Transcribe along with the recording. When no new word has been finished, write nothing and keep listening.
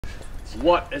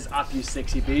What is up, you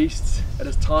sexy beasts? It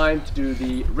is time to do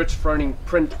the Rich Froning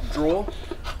print draw.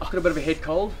 I've got a bit of a head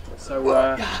cold, so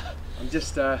I'm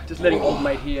just letting old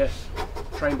mate here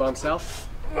train by himself.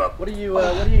 What are you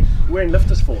wearing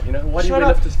lifters for? You know, why do you wear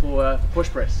lifters for push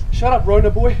press? Shut up, Rona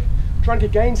boy. Trying to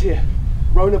get gains here,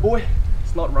 Rona boy.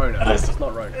 It's not Rona. It's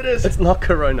not Rona. It is. It's not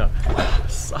Corona.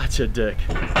 Such a dick.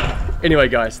 Anyway,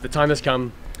 guys, the time has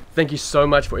come. Thank you so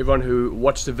much for everyone who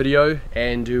watched the video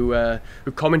and who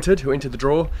commented, who entered the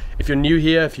draw. If you're new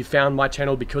here, if you found my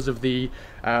channel because of the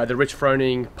Rich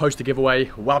Froning poster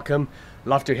giveaway, welcome.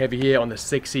 Love to have you here on the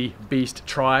Sexy Beast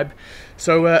tribe.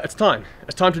 So it's time.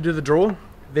 It's time to do the draw.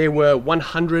 There were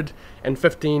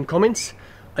 115 comments.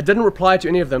 I didn't reply to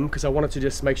any of them because I wanted to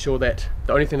just make sure that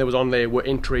the only thing that was on there were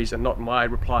entries and not my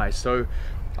replies. So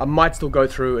I might still go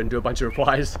through and do a bunch of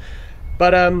replies.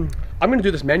 But I'm going to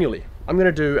do this manually. I'm going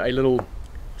to do a little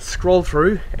scroll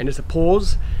through and just a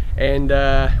pause, and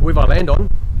whoever I land on,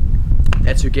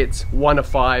 that's who gets 1 of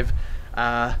 5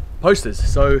 posters.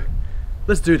 So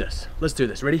let's do this. Let's do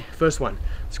this. Ready? First one.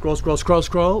 Scroll, scroll, scroll,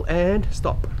 scroll, and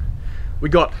stop. We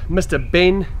got Mr.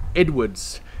 Ben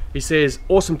Edwards. He says,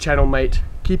 awesome channel, mate.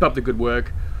 Keep up the good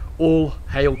work. All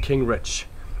hail King Rich.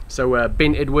 So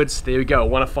Ben Edwards, there we go,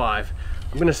 1 of 5.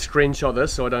 I'm going to screenshot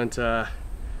this so I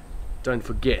don't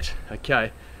forget.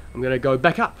 Okay, I'm going to go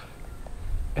back up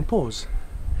and pause.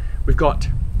 We've got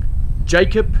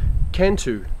Jacob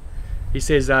Cantu. He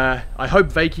says, I hope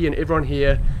Wykie and everyone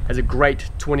here has a great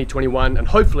 2021, and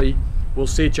hopefully we'll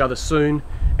see each other soon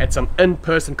at some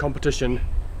in-person competition.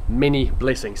 Many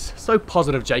blessings. So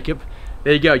positive, Jacob.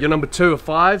 There you go, you're number 2 of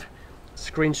 5.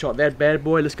 Screenshot that bad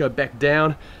boy. Let's go back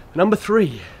down. Number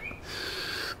 3.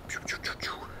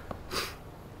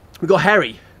 We got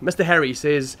Harry. Mr. Harry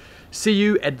says, see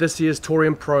you at this year's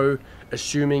Torium Pro,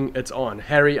 assuming it's on.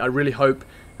 Harry, I really hope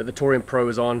that the Torium Pro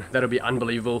is on. That'll be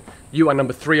unbelievable. You are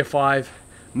number 3 of 5.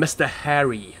 Mr.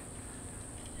 Harry.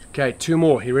 Okay, 2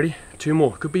 more. You ready? 2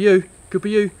 more. Could be you. Could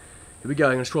be you. Here we go.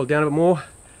 I'm going to scroll down a bit more.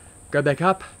 Go back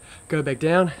up. Go back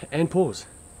down. And pause.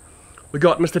 We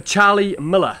got Mr. Charlie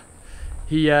Miller.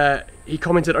 He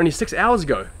commented only 6 hours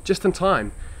ago, just in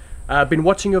time. Been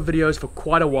watching your videos for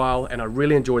quite a while and I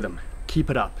really enjoy them. Keep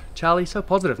it up. Charlie, so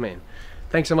positive, man.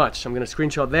 Thanks so much. I'm going to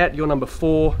screenshot that. You're number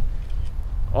 4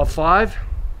 of 5.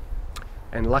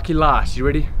 And lucky last, you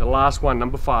ready? The last one,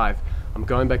 number 5. I'm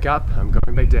going back up, I'm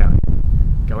going back down.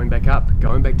 Going back up,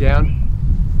 going back down.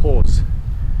 Pause.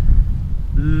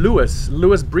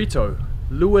 Louis Brito.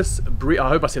 I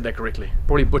hope I said that correctly.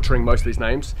 Probably butchering most of these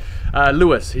names.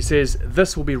 Lewis, he says,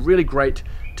 this will be really great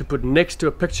to put next to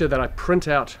a picture that I print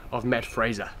out of Matt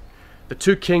Fraser. The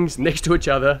 2 kings next to each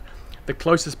other, the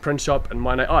closest print shop, and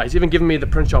my name. Oh, he's even given me the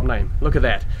print shop name. Look at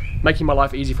that. Making my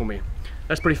life easy for me.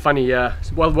 That's pretty funny.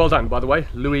 Well done, by the way.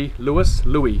 Louis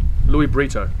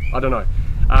Brito. I don't know.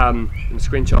 Let me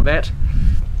screenshot that.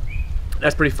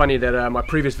 That's pretty funny that my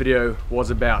previous video was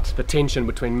about the tension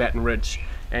between Matt and Rich,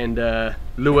 and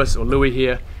Louis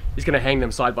here, he's going to hang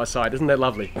them side by side. Isn't that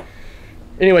lovely?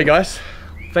 Anyway, guys,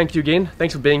 thank you again.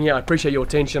 Thanks for being here. I appreciate your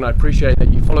attention. I appreciate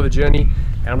that you follow the journey,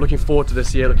 and I'm looking forward to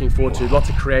this year. Looking forward to lots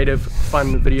of creative,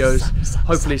 fun videos.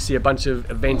 Hopefully see a bunch of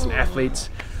events and athletes.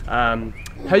 How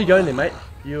are you going there, mate?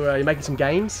 You making some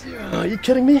gains? Are you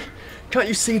kidding me? Can't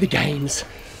you see the gains?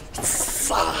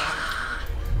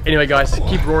 Anyway, guys,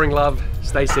 keep roaring love,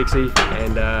 stay sexy,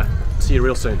 and see you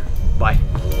real soon. Bye.